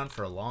were around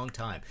for a long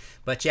time.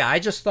 But yeah, I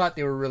just thought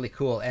they were really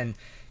cool. And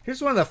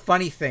here's one of the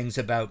funny things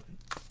about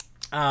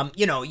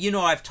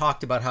I've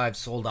talked about how I've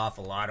sold off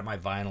a lot of my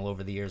vinyl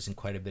over the years and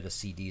quite a bit of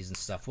CDs and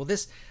stuff. Well,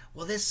 this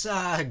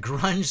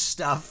grunge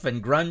stuff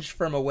and grunge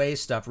from away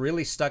stuff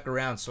really stuck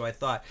around. So I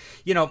thought,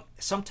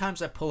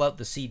 sometimes I pull out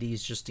the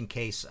CDs just in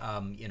case,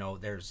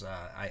 there's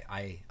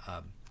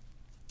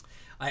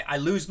I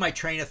lose my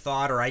train of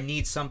thought, or I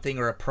need something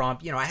or a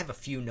prompt. I have a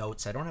few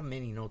notes. I don't have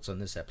many notes on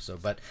this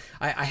episode, but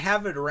I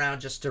have it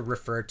around just to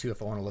refer to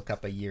if I want to look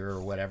up a year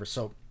or whatever.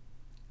 So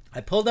I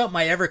pulled out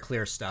my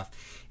Everclear stuff,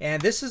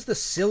 and this is the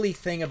silly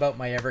thing about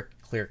my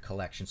Everclear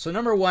collection. So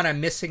number one,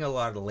 I'm missing a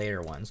lot of the later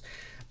ones,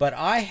 but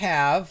I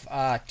have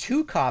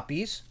 2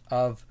 copies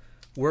of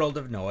World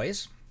of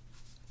Noise,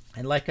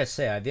 and like I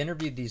say, I've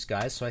interviewed these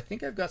guys, so I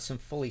think I've got some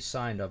fully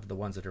signed of the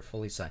ones that are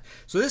fully signed.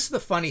 So this is the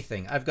funny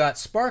thing. I've got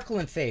Sparkle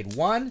and Fade,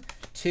 1,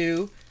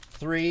 2,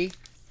 3,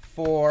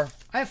 4.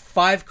 I have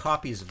 5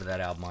 copies of that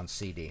album on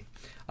CD.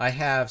 I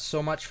have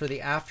So Much for the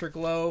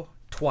Afterglow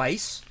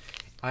twice.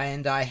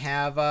 And I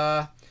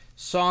have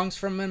Songs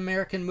from an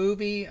American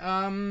Movie,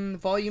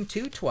 Volume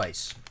 2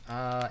 twice.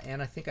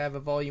 And I think I have a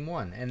Volume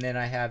 1. And then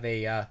I have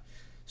a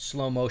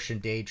Slow Motion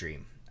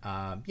Daydream.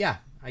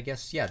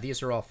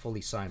 These are all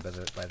fully signed by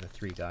the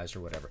 3 guys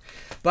or whatever.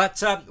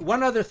 But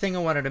one other thing I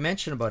wanted to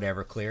mention about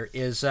Everclear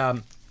is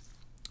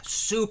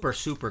super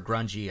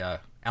grungy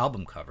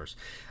album covers.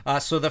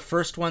 So the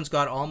first one's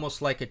got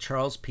almost like a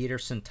Charles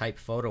Peterson type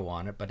photo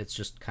on it, but it's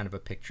just kind of a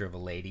picture of a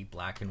lady,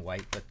 black and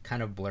white, but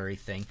kind of blurry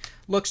thing.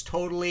 Looks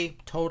totally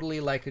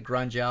like a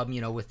grunge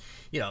album, with,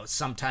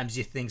 sometimes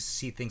you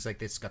see things like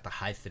this. It's got the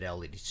high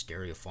fidelity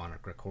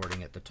stereophonic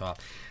recording at the top.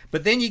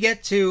 But then you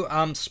get to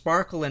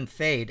Sparkle and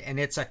Fade, and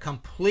it's a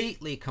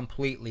completely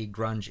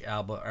grunge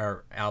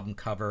album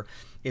cover.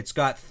 It's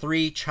got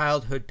 3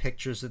 childhood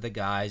pictures of the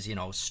guys,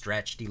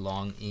 stretched,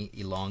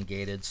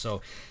 elongated.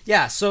 So,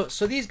 yeah, so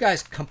these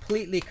guys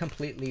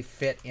completely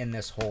fit in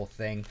this whole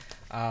thing.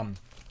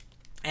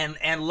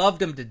 And loved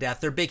them to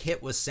death. Their big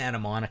hit was Santa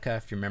Monica,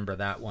 if you remember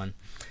that one.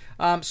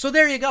 So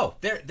there you go.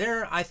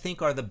 There I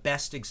think are the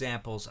best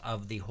examples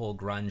of the whole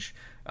grunge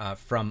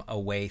from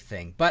away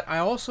thing. But I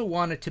also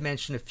wanted to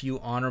mention a few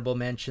honorable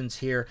mentions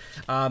here.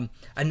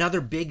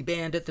 Another big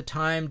band at the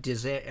time.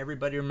 Does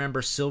everybody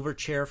remember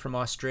Silverchair from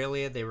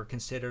Australia? They were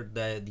considered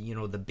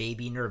the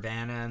baby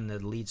Nirvana, and the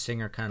lead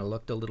singer kind of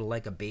looked a little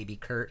like a baby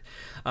Kurt.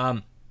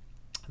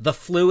 The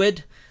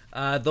Fluid.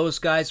 Those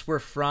guys were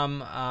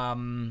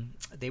from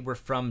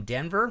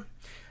Denver.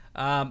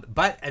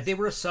 But they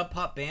were a sub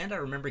pop band. I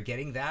remember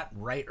getting that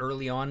right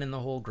early on in the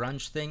whole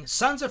grunge thing.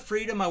 Sons of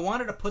Freedom, I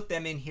wanted to put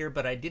them in here,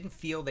 but I didn't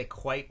feel they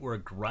quite were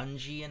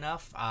grungy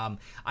enough. I'm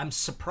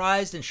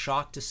surprised and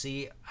shocked to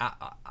see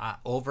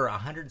over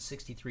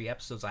 163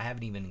 episodes. I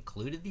haven't even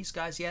included these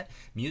guys yet,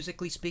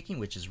 musically speaking,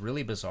 which is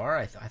really bizarre.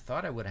 I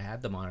thought I would have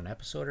had them on an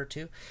episode or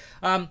two.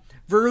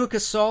 Veruca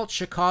Salt,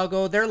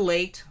 Chicago, they're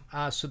late,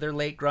 so they're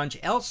late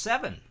grunge.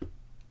 L7.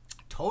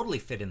 Totally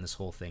fit in this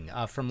whole thing.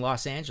 From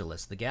Los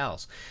Angeles, the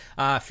gals.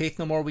 Faith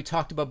No More, we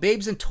talked about.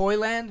 Babes in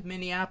Toyland,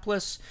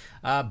 Minneapolis.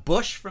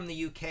 Bush from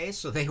the UK,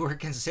 so they were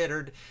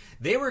considered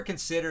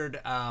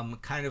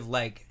kind of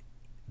like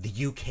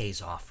the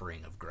UK's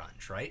offering of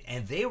grunge, right?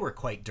 And they were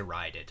quite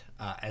derided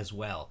as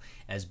well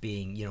as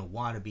being,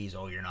 wannabes.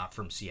 Oh, you're not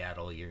from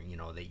Seattle. You're,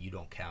 that you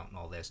don't count and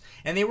all this.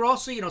 And they were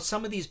also,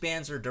 some of these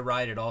bands are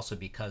derided also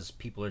because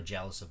people are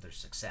jealous of their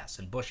success.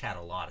 And Bush had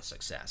a lot of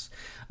success,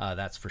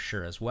 that's for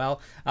sure as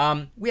well.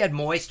 We had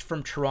Moist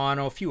from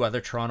Toronto, a few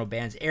other Toronto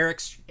bands.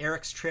 Eric's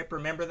Trip.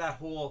 Remember that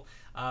whole?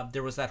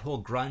 There was that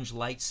whole grunge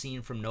light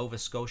scene from Nova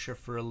Scotia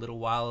for a little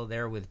while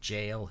there with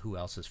Jail. Who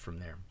else is from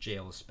there?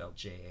 Jail is spelled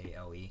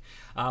Jale.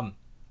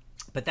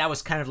 But that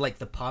was kind of like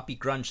the poppy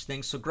grunge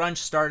thing. So grunge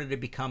started to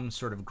become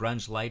sort of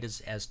grunge light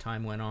as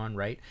time went on,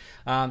 right?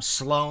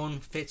 Sloan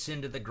fits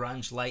into the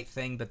grunge light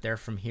thing, but they're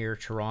from here,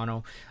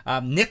 Toronto.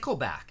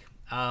 Nickelback.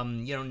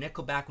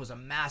 Nickelback was a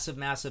massive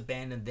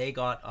band, and they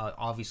got,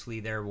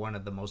 obviously they're one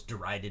of the most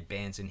derided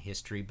bands in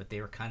history, but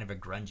they were kind of a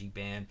grungy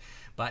band.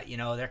 But,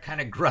 they're kind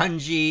of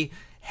grungy,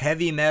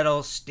 heavy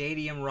metal,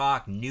 stadium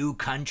rock, new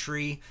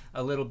country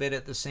a little bit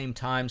at the same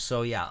time.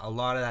 So, yeah, a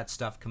lot of that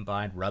stuff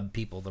combined rubbed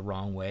people the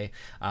wrong way.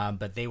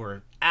 But they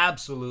were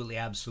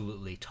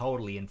absolutely,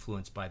 totally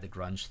influenced by the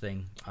grunge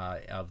thing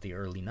of the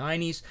early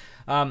 90s.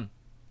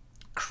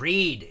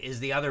 Creed is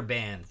the other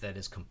band that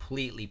is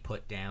completely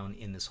put down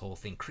in this whole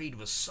thing. Creed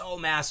was so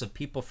massive,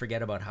 people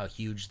forget about how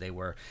huge they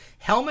were.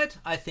 Helmet,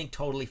 I think,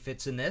 totally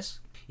fits in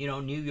this.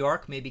 New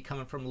York, maybe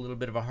coming from a little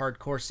bit of a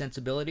hardcore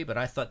sensibility, but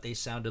I thought they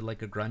sounded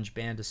like a grunge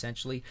band,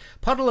 essentially.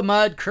 Puddle of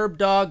Mudd, Curb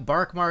Dog,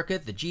 Bark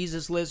Market, The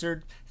Jesus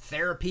Lizard,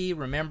 Therapy,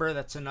 remember,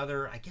 that's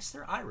another, I guess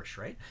they're Irish,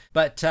 right?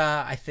 But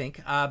I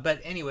think, but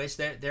anyways,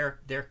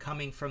 they're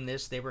coming from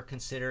this. They were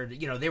considered,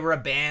 they were a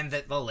band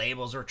that the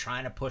labels were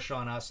trying to push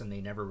on us, and they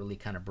never really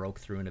kind of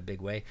broke through in a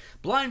big way.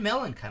 Blind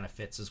Melon kind of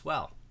fits as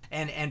well.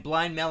 And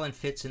Blind Melon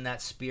fits in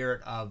that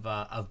spirit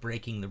of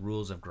breaking the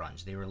rules of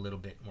grunge. They were a little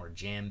bit more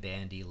jam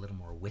bandy, a little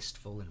more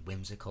wistful and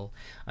whimsical,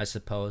 I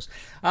suppose.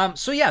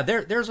 So yeah,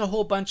 there's a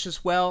whole bunch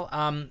as well.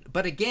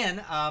 But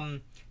again,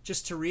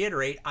 just to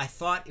reiterate, I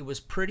thought it was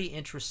pretty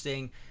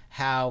interesting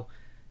how,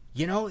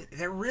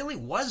 there really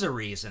was a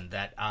reason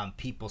that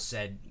people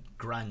said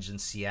grunge in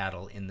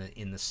Seattle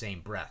in the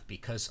same breath,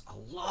 because a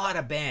lot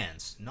of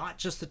bands, not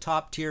just the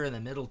top tier and the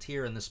middle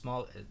tier and the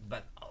small,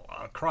 but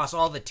across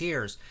all the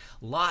tiers,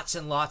 lots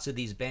and lots of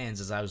these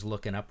bands, as I was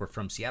looking up, were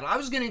from Seattle. I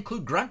was going to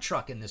include Grunt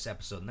Truck in this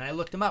episode, and then I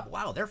looked them up.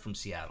 Wow, they're from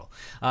Seattle.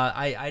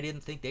 I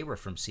didn't think they were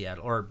from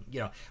Seattle, or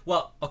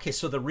well, okay.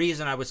 So the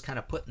reason I was kind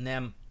of putting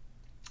them,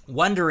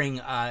 wondering,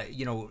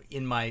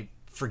 in my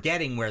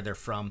forgetting where they're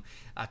from,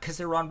 because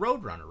they're on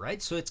Roadrunner,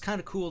 right? So it's kind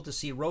of cool to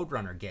see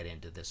Roadrunner get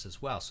into this as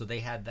well. So they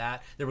had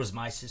that. There was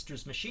My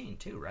Sister's Machine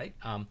too, right?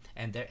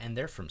 And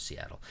they're from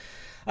Seattle.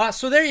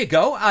 So there you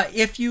go.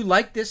 If you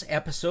like this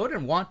episode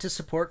and want to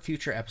support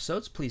future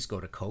episodes, please go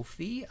to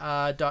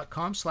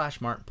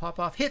Ko-fi.com/Martin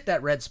Popoff. Hit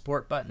that red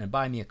support button and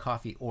buy me a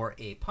coffee or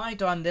a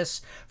pint. On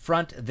this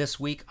front this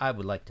week, I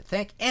would like to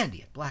thank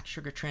Andy at Black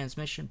Sugar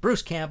Transmission,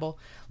 Bruce Campbell,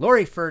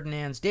 Laurie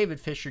Ferdinands, David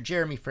Fisher,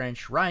 Jeremy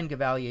French, Ryan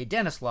Gavalier,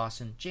 Dennis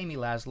Lawson, Jamie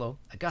Laszlo,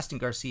 Augustin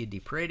Garcia de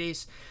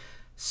Paredes,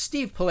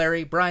 Steve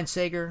Polari, Brian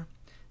Sager,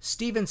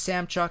 Stephen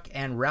Samchuk,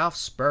 and Ralph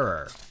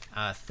Spurrer.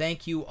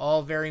 Thank you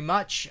all very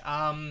much.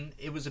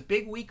 It was a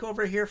big week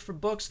over here for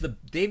books. The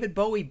David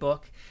Bowie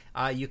book,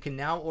 you can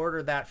now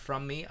order that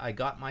from me. I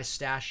got my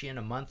stash in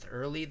a month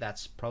early.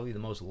 That's probably the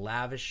most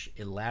lavish,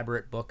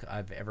 elaborate book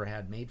I've ever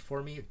had made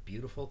for me. It's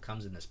beautiful.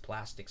 Comes in this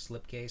plastic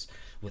slipcase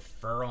with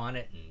fur on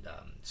it and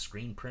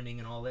screen printing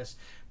and all this.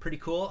 Pretty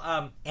cool.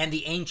 And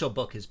the Angel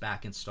book is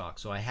back in stock.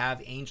 So I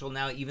have Angel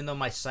now, even though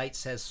my site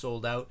says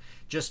sold out.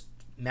 Just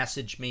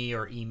message me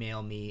or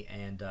email me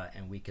and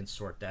we can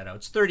sort that out.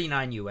 It's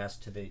 $39 US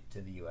to the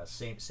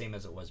US, same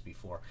as it was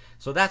before.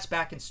 So that's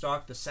back in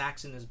stock. The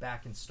Saxon is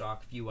back in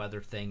stock. A few other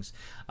things,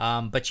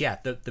 but yeah,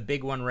 the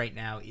big one right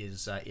now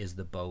is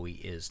the Bowie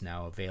is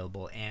now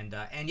available, and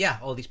yeah,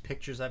 all these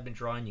pictures I've been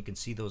drawing, you can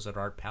see those at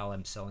Art Pal.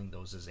 I'm selling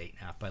those as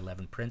 8.5 by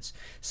 11 prints,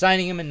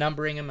 signing them and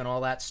numbering them and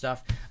all that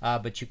stuff.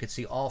 But you can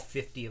see all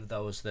 50 of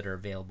those that are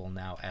available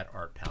now at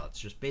Art Pal. It's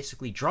just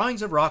basically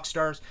drawings of rock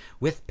stars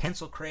with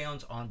pencil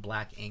crayons on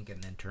black ink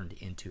and then turned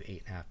into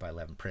 8.5 by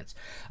 11 prints.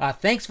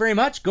 Thanks very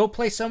much. Go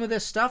play some of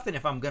this stuff, and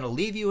if I'm going to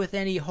leave you with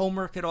any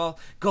homework at all,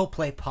 go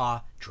play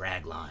Paw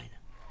Dragline.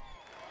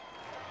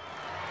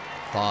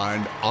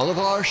 Find all of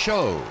our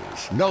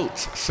shows,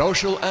 notes,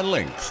 social, and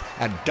links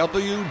at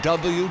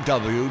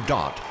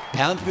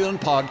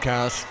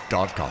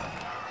www.pantheonpodcast.com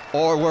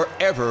or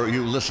wherever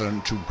you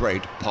listen to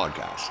great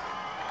podcasts.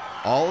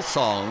 All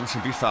songs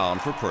can be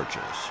found for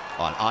purchase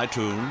on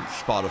iTunes,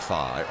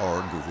 Spotify,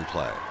 or Google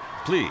Play.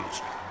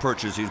 Please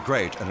purchase these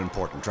great and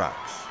important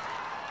tracks.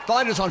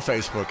 Find us on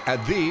Facebook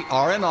at the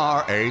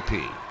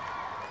RNRAP.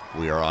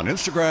 We are on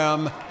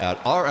Instagram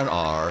at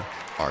RNR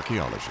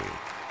Archaeology.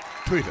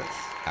 Tweet us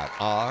at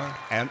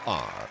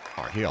RNR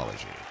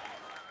Archaeology.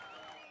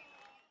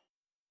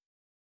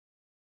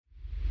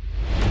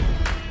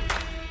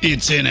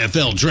 It's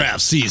NFL draft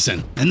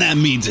season, and that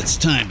means it's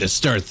time to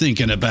start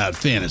thinking about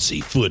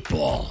fantasy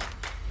football.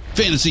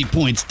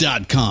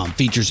 FantasyPoints.com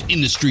features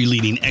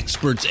industry-leading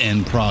experts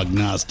and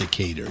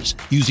prognosticators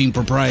using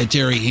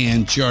proprietary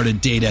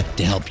hand-charted data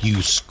to help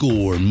you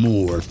score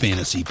more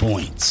fantasy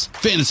points.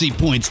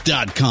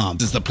 FantasyPoints.com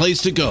is the place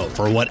to go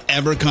for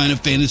whatever kind of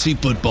fantasy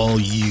football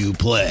you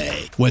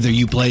play. Whether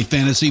you play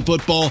fantasy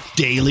football,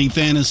 daily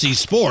fantasy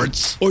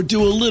sports, or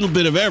do a little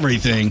bit of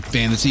everything,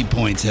 Fantasy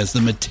Points has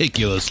the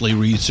meticulously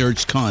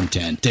researched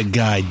content to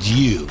guide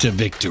you to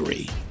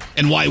victory.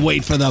 And why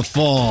wait for the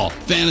fall?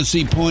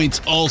 Fantasy Points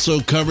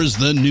also covers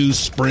the new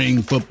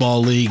spring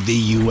football league,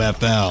 the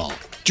UFL.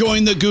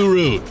 Join the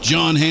guru,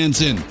 John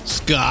Hansen,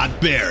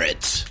 Scott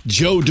Barrett,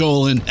 Joe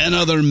Dolan, and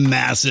other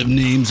massive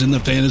names in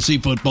the fantasy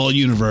football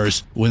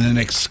universe with an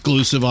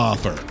exclusive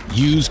offer.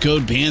 Use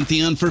code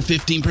Pantheon for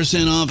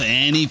 15% off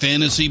any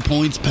Fantasy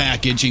Points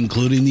package,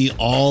 including the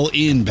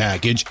all-in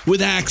package,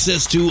 with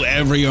access to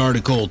every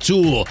article,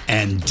 tool,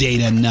 and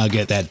data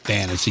nugget that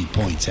Fantasy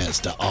Points has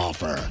to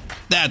offer.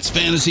 That's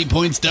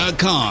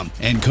FantasyPoints.com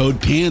and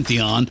code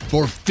Pantheon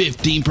for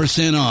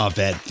 15% off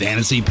at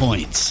Fantasy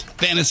Points.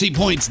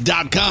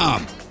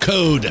 FantasyPoints.com,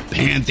 code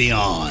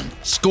Pantheon.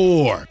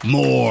 Score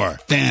more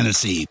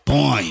fantasy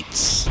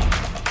points.